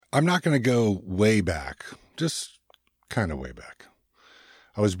I'm not going to go way back, just kind of way back.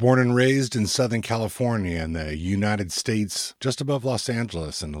 I was born and raised in Southern California in the United States, just above Los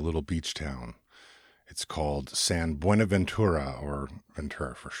Angeles in a little beach town. It's called San Buenaventura, or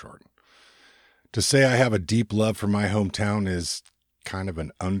Ventura for short. To say I have a deep love for my hometown is kind of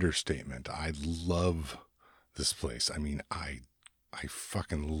an understatement. I love this place. I mean, I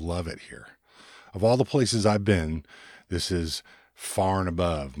fucking love it here. Of all the places I've been, this is far and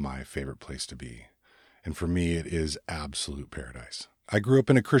above my favorite place to be. And for me, it is absolute paradise. I grew up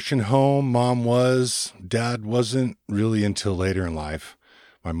in a Christian home. Mom was. Dad wasn't really until later in life.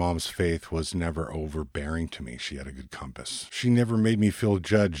 My mom's faith was never overbearing to me. She had a good compass. She never made me feel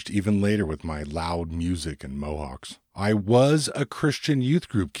judged, even later with my loud music and mohawks. I was a Christian youth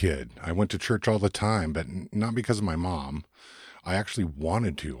group kid. I went to church all the time, but not because of my mom. I actually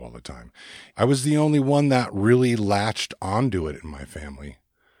wanted to all the time. I was the only one that really latched onto it in my family.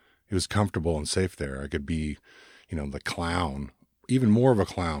 It was comfortable and safe there. I could be, the clown, even more of a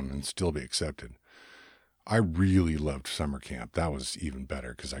clown, and still be accepted. I really loved summer camp. That was even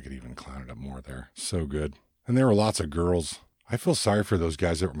better because I could even clown it up more there. So good. And there were lots of girls. I feel sorry for those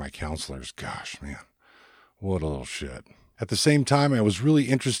guys that were my counselors. Gosh, man, what a little shit. At the same time, I was really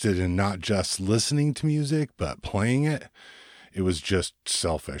interested in not just listening to music, but playing it. It was just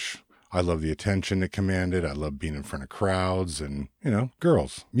selfish. I love the attention it commanded. I love being in front of crowds and,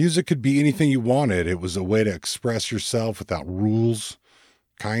 girls. Music could be anything you wanted. It was a way to express yourself without rules,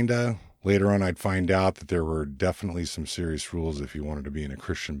 kinda. Later on, I'd find out that there were definitely some serious rules if you wanted to be in a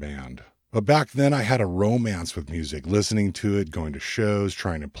Christian band. But back then, I had a romance with music, listening to it, going to shows,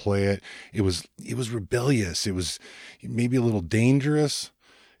 trying to play it. It was rebellious. It was maybe a little dangerous.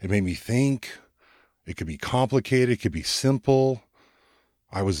 It made me think. It could be complicated. It could be simple.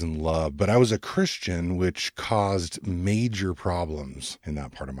 I was in love, but I was a Christian, which caused major problems in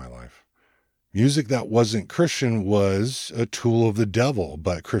that part of my life. Music that wasn't Christian was a tool of the devil,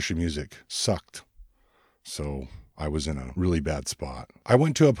 but Christian music sucked. So I was in a really bad spot. I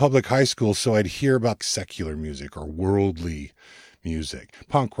went to a public high school, so I'd hear about secular music or worldly music,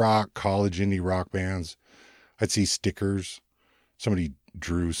 punk rock, college indie rock bands. I'd see stickers. Somebody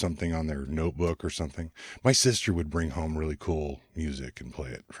drew something on their notebook or something. My sister would bring home really cool music and play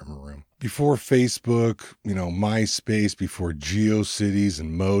it from her room. Before Facebook, MySpace, before GeoCities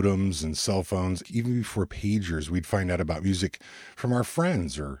and modems and cell phones, even before pagers, we'd find out about music from our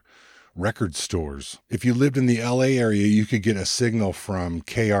friends or record stores. If you lived in the LA area, you could get a signal from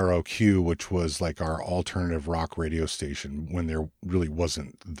KROQ, which was like our alternative rock radio station when there really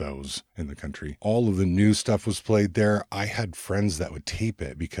wasn't those in the country. All of the new stuff was played there. I had friends that would tape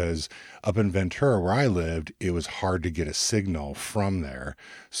it because up in Ventura where I lived, it was hard to get a signal from there.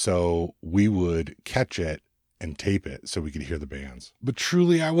 So we would catch it and tape it so we could hear the bands. But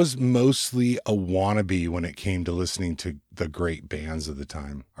truly, I was mostly a wannabe when it came to listening to the great bands of the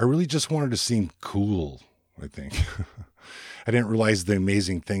time. I really just wanted to seem cool, I think. I didn't realize the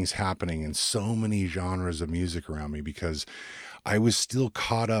amazing things happening in so many genres of music around me because I was still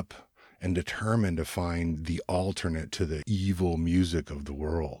caught up and determined to find the alternate to the evil music of the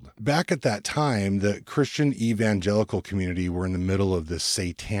world. Back at that time, the Christian evangelical community were in the middle of this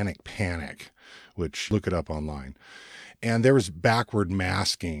satanic panic, which look it up online. And there was backward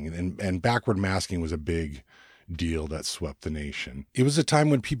masking, and backward masking was a big deal that swept the nation. It was a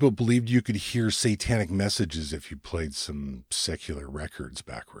time when people believed you could hear satanic messages if you played some secular records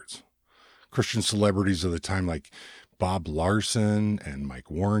backwards. Christian celebrities of the time like Bob Larson and Mike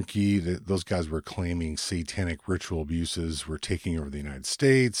Warnke, those guys were claiming satanic ritual abuses were taking over the United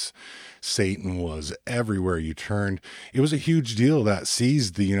States. Satan was everywhere you turned. It was a huge deal that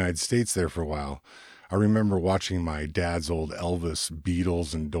seized the United States there for a while. I remember watching my dad's old Elvis,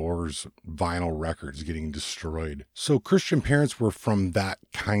 Beatles, and Doors vinyl records getting destroyed. So Christian parents were from that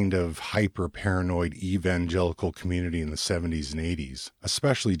kind of hyper-paranoid evangelical community in the 70s and 80s,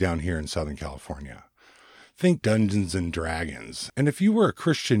 especially down here in Southern California. Think Dungeons and Dragons. And if you were a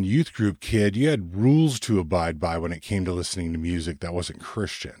Christian youth group kid, you had rules to abide by when it came to listening to music that wasn't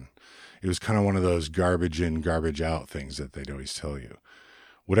Christian. It was kind of one of those garbage in, garbage out things that they'd always tell you.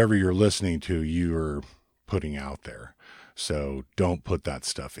 Whatever you're listening to, you're putting out there. So don't put that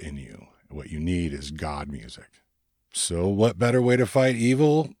stuff in you. What you need is God music. So what better way to fight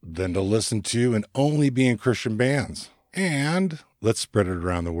evil than to listen to and only be in Christian bands? And let's spread it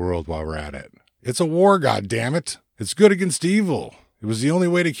around the world while we're at it. It's a war, goddammit. It's good against evil. It was the only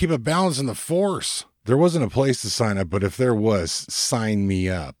way to keep a balance in the force. There wasn't a place to sign up, but if there was, sign me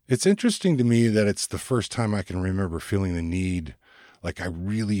up. It's interesting to me that it's the first time I can remember feeling the need, like I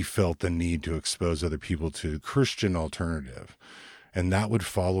really felt the need to expose other people to Christian alternative. And that would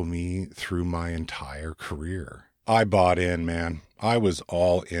follow me through my entire career. I bought in, man. I was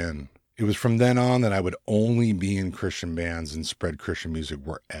all in. It was from then on that I would only be in Christian bands and spread Christian music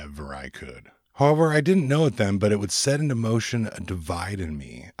wherever I could. However, I didn't know it then, but it would set into motion a divide in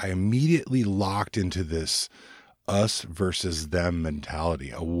me. I immediately locked into this us versus them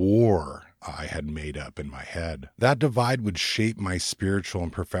mentality, a war I had made up in my head. That divide would shape my spiritual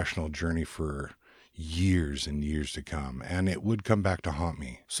and professional journey for years and years to come, and it would come back to haunt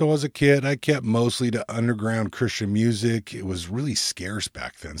me. So as a kid, I kept mostly to underground Christian music. It was really scarce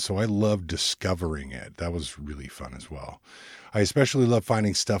back then, so I loved discovering it. That was really fun as well. I especially loved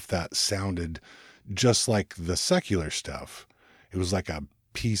finding stuff that sounded just like the secular stuff. It was like a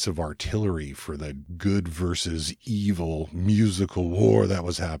piece of artillery for the good versus evil musical war that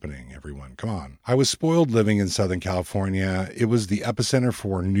was happening. Everyone, come on. I was spoiled living in Southern California. It was the epicenter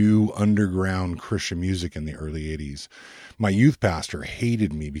for new underground Christian music in the early 80s. My youth pastor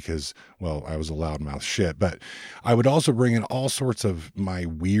hated me because, well, I was a loudmouth shit, but I would also bring in all sorts of my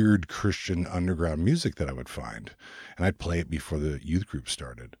weird Christian underground music that I would find, and I'd play it before the youth group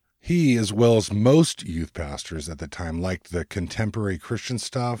started. He, as well as most youth pastors at the time, liked the contemporary Christian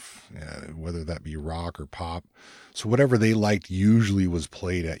stuff, whether that be rock or pop. So whatever they liked usually was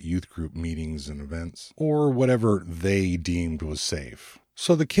played at youth group meetings and events, or whatever they deemed was safe.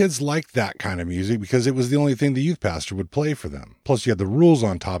 So the kids liked that kind of music because it was the only thing the youth pastor would play for them. Plus you had the rules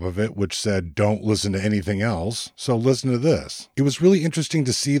on top of it, which said, don't listen to anything else, so listen to this. It was really interesting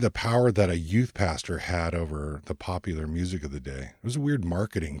to see the power that a youth pastor had over the popular music of the day. It was a weird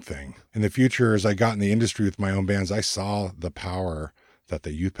marketing thing. In the future, as I got in the industry with my own bands, I saw the power that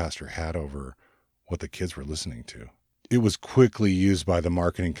the youth pastor had over what the kids were listening to. It was quickly used by the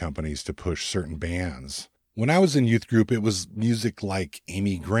marketing companies to push certain bands. When I was in youth group, it was music like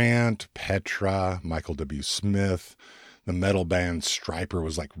Amy Grant, Petra, Michael W. Smith. The metal band Stryper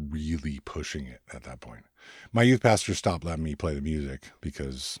was like really pushing it at that point. My youth pastor stopped letting me play the music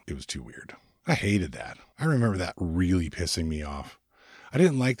because it was too weird. I hated that. I remember that really pissing me off. I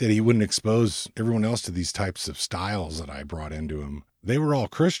didn't like that he wouldn't expose everyone else to these types of styles that I brought into him. They were all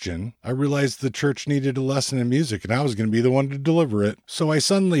Christian. I realized the church needed a lesson in music, and I was going to be the one to deliver it. So I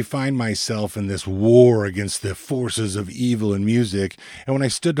suddenly find myself in this war against the forces of evil in music, and when I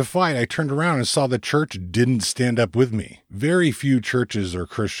stood to fight, I turned around and saw the church didn't stand up with me. Very few churches or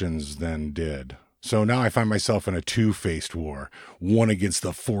Christians then did. So now I find myself in a two-faced war, one against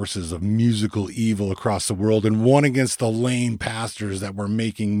the forces of musical evil across the world, and one against the lame pastors that were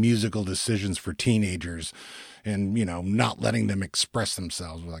making musical decisions for teenagers and, not letting them express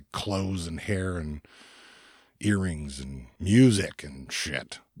themselves with like clothes and hair and earrings and music and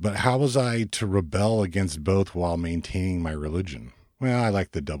shit. But how was I to rebel against both while maintaining my religion? Well, I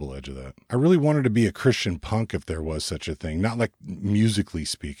like the double edge of that. I really wanted to be a Christian punk if there was such a thing, not like musically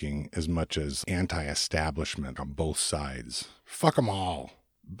speaking as much as anti-establishment on both sides. Fuck them all.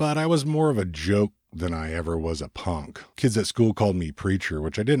 But I was more of a joke than I ever was a punk. Kids at school called me preacher,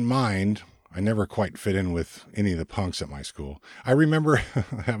 which I didn't mind. I never quite fit in with any of the punks at my school. I remember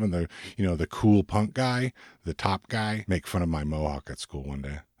having the cool punk guy, the top guy, make fun of my mohawk at school one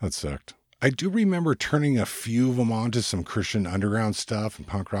day. That sucked. I do remember turning a few of them on to some Christian underground stuff and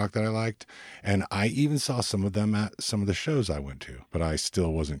punk rock that I liked, and I even saw some of them at some of the shows I went to, but I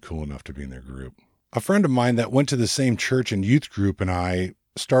still wasn't cool enough to be in their group. A friend of mine that went to the same church and youth group and I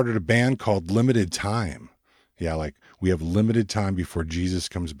started a band called Limited Time. Yeah, like we have limited time before Jesus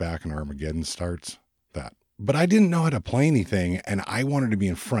comes back and Armageddon starts. That. But I didn't know how to play anything, and I wanted to be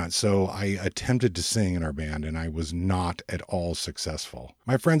in front, so I attempted to sing in our band, and I was not at all successful.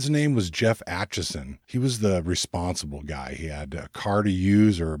 My friend's name was Jeff Atchison. He was the responsible guy. He had a car to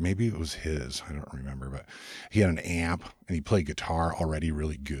use, or maybe it was his. I don't remember, but he had an amp, and he played guitar already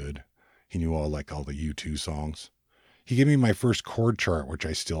really good. He knew all the U2 songs. He gave me my first chord chart, which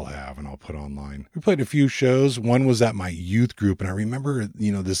I still have, and I'll put online. We played a few shows. One was at my youth group, and I remember,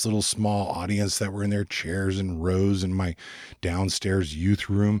 this little small audience that were in their chairs and rows in my downstairs youth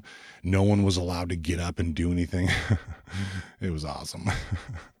room. No one was allowed to get up and do anything. It was awesome.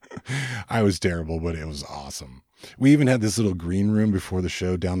 I was terrible, but it was awesome. We even had this little green room before the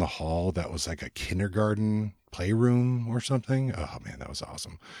show down the hall that was like a kindergarten playroom or something. Oh man, that was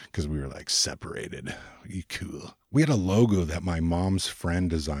awesome because we were separated. Cool. We had a logo that my mom's friend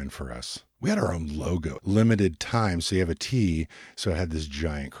designed for us. We had our own logo. Limited time, so you have a T, so it had this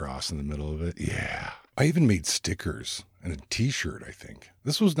giant cross in the middle of it. Yeah. I even made stickers and a t-shirt, I think.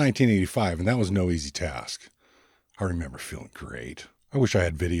 This was 1985, and that was no easy task. I remember feeling great. I wish I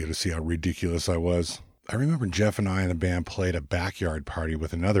had video to see how ridiculous I was. I remember Jeff and I and the band played a backyard party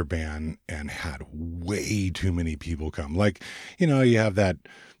with another band and had way too many people come. Like, you have that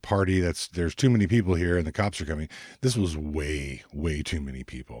party there's too many people here and the cops are coming. This was way, way too many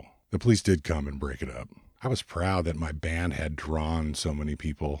people. The police did come and break it up. I was proud that my band had drawn so many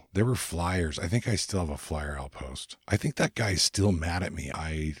people. There were flyers. I think I still have a flyer I'll post. I think that guy's still mad at me.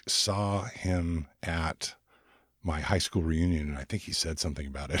 I saw him at my high school reunion and I think he said something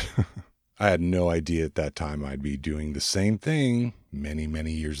about it. I had no idea at that time I'd be doing the same thing many,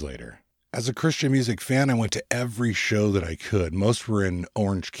 many years later. As a Christian music fan, I went to every show that I could. Most were in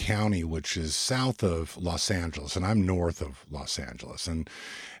Orange County, which is south of Los Angeles, and I'm north of Los Angeles. And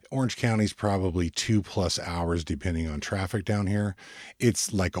Orange County's probably 2+ hours depending on traffic down here.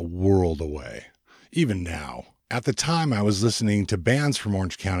 It's like a world away, even now. At the time, I was listening to bands from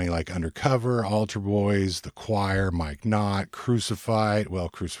Orange County like Undercover, Altar Boys, The Choir, Mike Knott, Crucified. Well,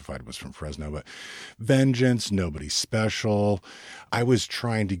 Crucified was from Fresno, but Vengeance, Nobody Special. I was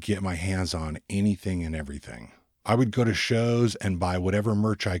trying to get my hands on anything and everything. I would go to shows and buy whatever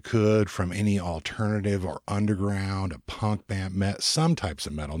merch I could from any alternative or underground, a punk band, some types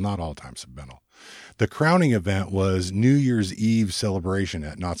of metal, not all types of metal. The crowning event was New Year's Eve celebration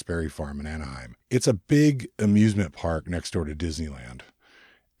at Knott's Berry Farm in Anaheim. It's a big amusement park next door to Disneyland.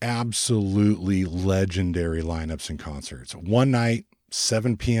 Absolutely legendary lineups and concerts. One night,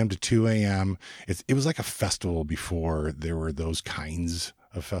 7 p.m. to 2 a.m. It was like a festival before there were those kinds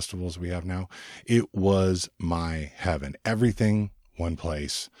of festivals we have now. It was my heaven. Everything, one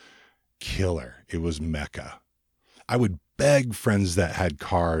place, killer. It was Mecca. I would beg friends that had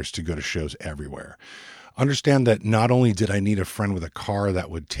cars to go to shows everywhere. Understand that not only did I need a friend with a car that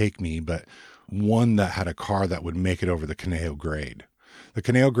would take me, but one that had a car that would make it over the Conejo Grade. The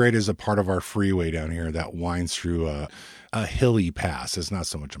Conejo Grade is a part of our freeway down here that winds through a hilly pass. It's not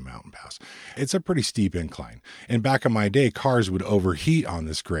so much a mountain pass. It's a pretty steep incline. And back in my day, cars would overheat on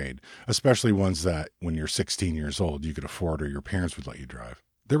this grade, especially ones that when you're 16 years old, you could afford or your parents would let you drive.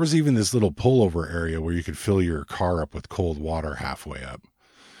 There was even this little pullover area where you could fill your car up with cold water halfway up.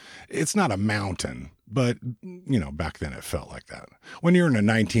 It's not a mountain, but, back then it felt like that. When you're in a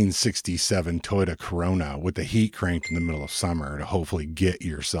 1967 Toyota Corona with the heat cranked in the middle of summer to hopefully get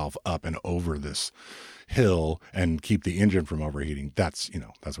yourself up and over this hill and keep the engine from overheating, that's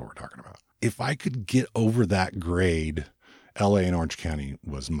what we're talking about. If I could get over that grade, LA and Orange County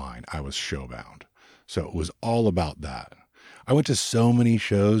was mine. I was showbound. So it was all about that. I went to so many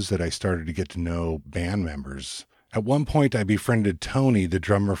shows that I started to get to know band members. At one point, I befriended Tony, the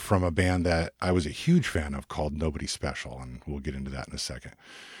drummer from a band that I was a huge fan of called Nobody Special, and we'll get into that in a second.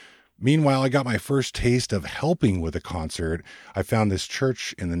 Meanwhile, I got my first taste of helping with a concert. I found this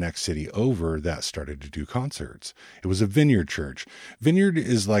church in the next city over that started to do concerts. It was a Vineyard church. Vineyard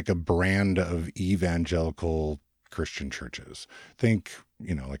is like a brand of evangelical Christian churches. Think,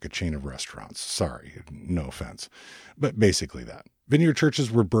 like a chain of restaurants. Sorry, no offense. But basically that. Vineyard churches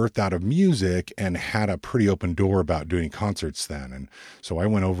were birthed out of music and had a pretty open door about doing concerts then. And so I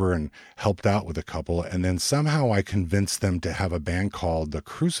went over and helped out with a couple. And then somehow I convinced them to have a band called The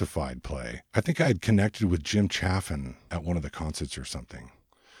Crucified play. I think I had connected with Jim Chaffin at one of the concerts or something.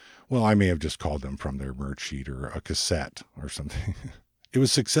 Well, I may have just called them from their merch sheet or a cassette or something. It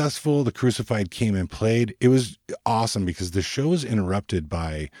was successful. The Crucified came and played. It was awesome because the show was interrupted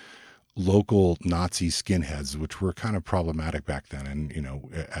by local Nazi skinheads, which were kind of problematic back then. And,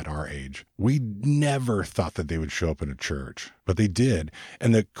 at our age, we never thought that they would show up in a church, but they did.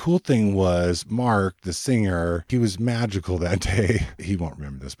 And the cool thing was Mark, the singer, he was magical that day. He won't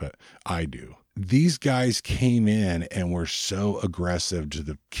remember this, but I do. These guys came in and were so aggressive to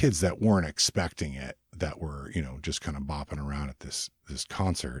the kids that weren't expecting it, that were, just kind of bopping around at this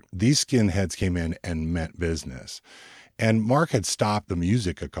concert. These skinheads came in and meant business. And Mark had stopped the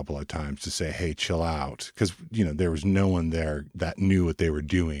music a couple of times to say, hey, chill out. Because, there was no one there that knew what they were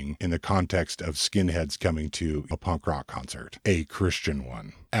doing in the context of skinheads coming to a punk rock concert, a Christian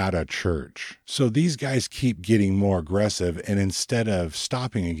one, at a church. So these guys keep getting more aggressive. And instead of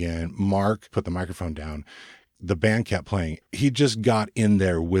stopping again, Mark put the microphone down. The band kept playing. He just got in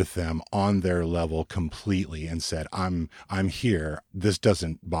there with them on their level completely and said, I'm here. This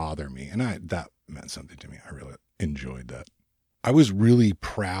doesn't bother me. And that meant something to me. I really enjoyed that. I was really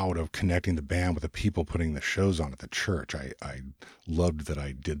proud of connecting the band with the people putting the shows on at the church. I loved that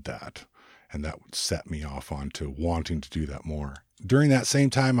I did that, and that would set me off onto wanting to do that more. During that same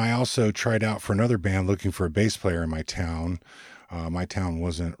time, I also tried out for another band looking for a bass player in my town. My town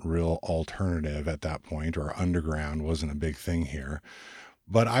wasn't real alternative at that point, or underground wasn't a big thing here.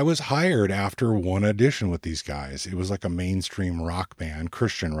 But I was hired after one audition with these guys. It was like a mainstream rock band,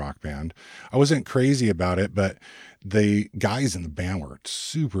 Christian rock band. I wasn't crazy about it, but the guys in the band were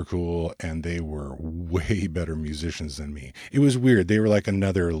super cool and they were way better musicians than me. It was weird. They were like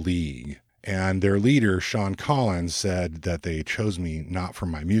another league. And their leader, Sean Collins, said that they chose me not for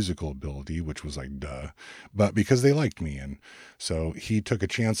my musical ability, which was like, duh, but because they liked me. And so he took a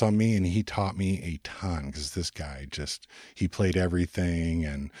chance on me and he taught me a ton because this guy he played everything.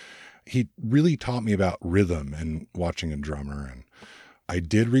 And he really taught me about rhythm and watching a drummer. And I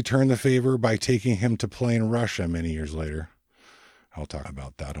did return the favor by taking him to play in Russia many years later. I'll talk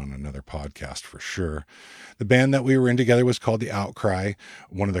about that on another podcast for sure. The band that we were in together was called The Outcry.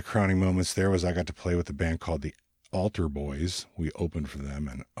 One of the crowning moments there was I got to play with a band called The Altar Boys. We opened for them,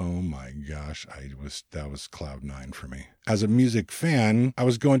 and oh my gosh, that was cloud nine for me. As a music fan, I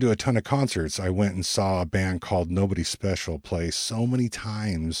was going to a ton of concerts. I went and saw a band called Nobody Special play so many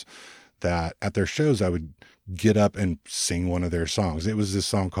times that at their shows I would get up and sing one of their songs. It was this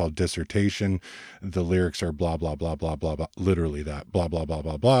song called Dissertation. The lyrics are blah, blah, blah, blah, blah, blah, literally that, blah, blah, blah,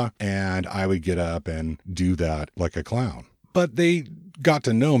 blah, blah. And I would get up and do that like a clown. But they got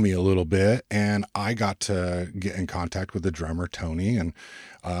to know me a little bit, and I got to get in contact with the drummer, Tony, and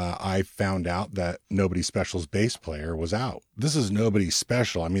I found out that Nobody Special's bass player was out. This is Nobody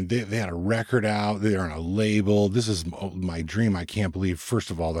Special. I mean, they had a record out. They're on a label. This is my dream. I can't believe, first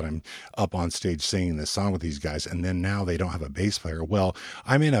of all, that I'm up on stage singing this song with these guys, and then now they don't have a bass player. Well,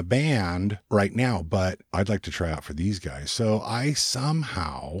 I'm in a band right now, but I'd like to try out for these guys. So I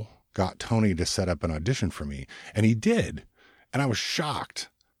somehow got Tony to set up an audition for me, and he did. And I was shocked.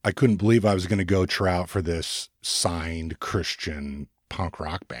 I couldn't believe I was going to go try out for this signed Christian punk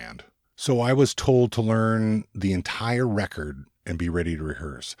rock band. So I was told to learn the entire record and be ready to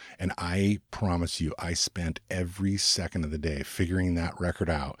rehearse. And I promise you, I spent every second of the day figuring that record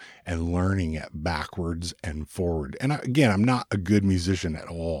out and learning it backwards and forward. And again, I'm not a good musician at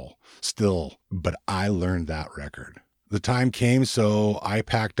all still, but I learned that record. The time came, so I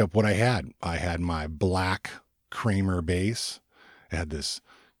packed up what I had. I had my black Kramer bass. It had this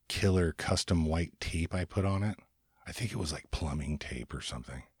killer custom white tape I put on it. I think it was like plumbing tape or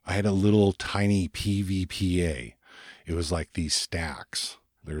something. I had a little tiny PVPA. It was like these stacks.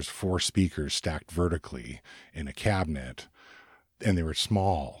 There's 4 speakers stacked vertically in a cabinet, and they were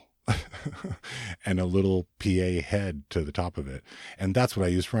small. And a little PA head to the top of it. And that's what I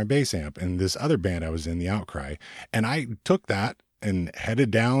used for my bass amp. And this other band I was in, The Outcry, and I took that and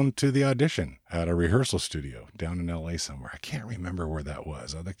headed down to the audition at a rehearsal studio down in LA somewhere. I can't remember where that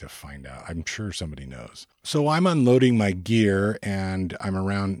was. I'd like to find out. I'm sure somebody knows. So I'm unloading my gear and I'm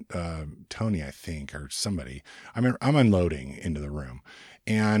around Tony, I think, or somebody. I'm unloading into the room.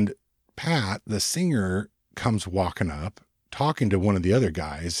 And Pat, the singer, comes walking up, talking to one of the other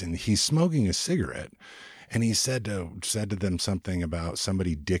guys, and he's smoking a cigarette. And he said to them something about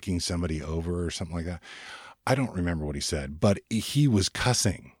somebody dicking somebody over or something like that. I don't remember what he said, but he was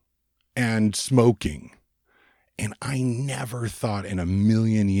cussing and smoking. And I never thought in a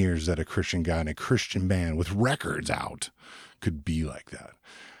million years that a Christian guy in a Christian band with records out could be like that.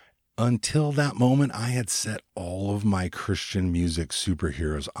 Until that moment, I had set all of my Christian music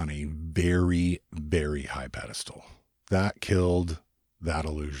superheroes on a very, very high pedestal. That killed that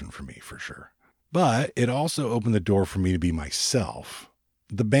illusion for me, for sure. But it also opened the door for me to be myself.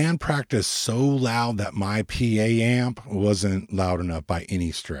 The band practiced so loud that my PA amp wasn't loud enough by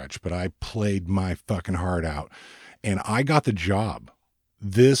any stretch, but I played my fucking heart out and I got the job.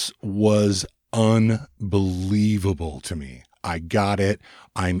 This was unbelievable to me. I got it.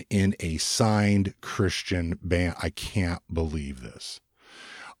 I'm in a signed Christian band. I can't believe this.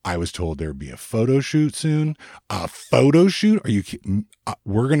 I was told there'd be a photo shoot soon. A photo shoot? Are you kidding?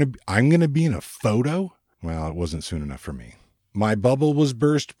 I'm going to be in a photo? Well, it wasn't soon enough for me. My bubble was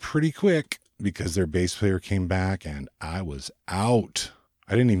burst pretty quick because their bass player came back and I was out.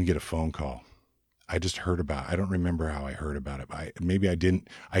 I didn't even get a phone call. I just heard about it. I don't remember how I heard about it. Maybe I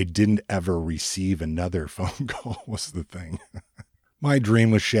didn't ever receive another phone call was the thing. My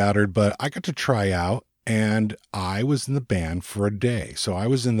dream was shattered, but I got to try out and I was in the band for a day. So I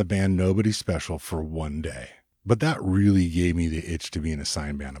was in the band Nobody Special for one day. But that really gave me the itch to be in a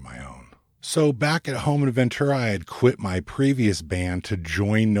signed band of my own. So back at home in Ventura, I had quit my previous band to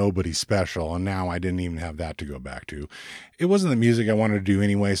join Nobody Special, and now I didn't even have that to go back to. It wasn't the music I wanted to do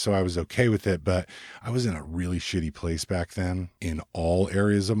anyway, so I was okay with it, but I was in a really shitty place back then in all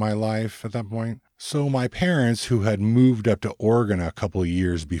areas of my life at that point. So my parents, who had moved up to Oregon a couple of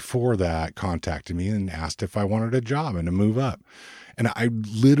years before that, contacted me and asked if I wanted a job and to move up. And I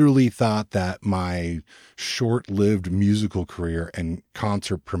literally thought that my short-lived musical career and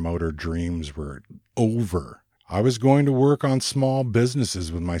concert promoter dreams were over. I was going to work on small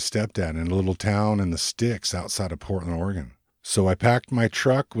businesses with my stepdad in a little town in the sticks outside of Portland, Oregon. So I packed my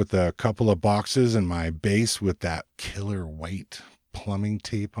truck with a couple of boxes and my bass with that killer white plumbing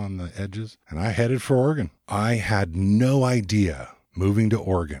tape on the edges, and I headed for Oregon. I had no idea moving to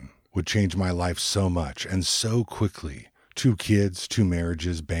Oregon would change my life so much and so quickly. 2 kids, 2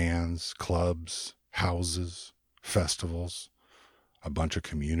 marriages, bands, clubs, houses, festivals, a bunch of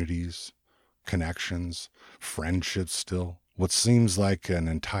communities, connections, friendships still. What seems like an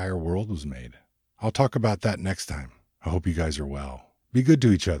entire world was made. I'll talk about that next time. I hope you guys are well. Be good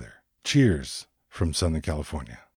to each other. Cheers from Southern California.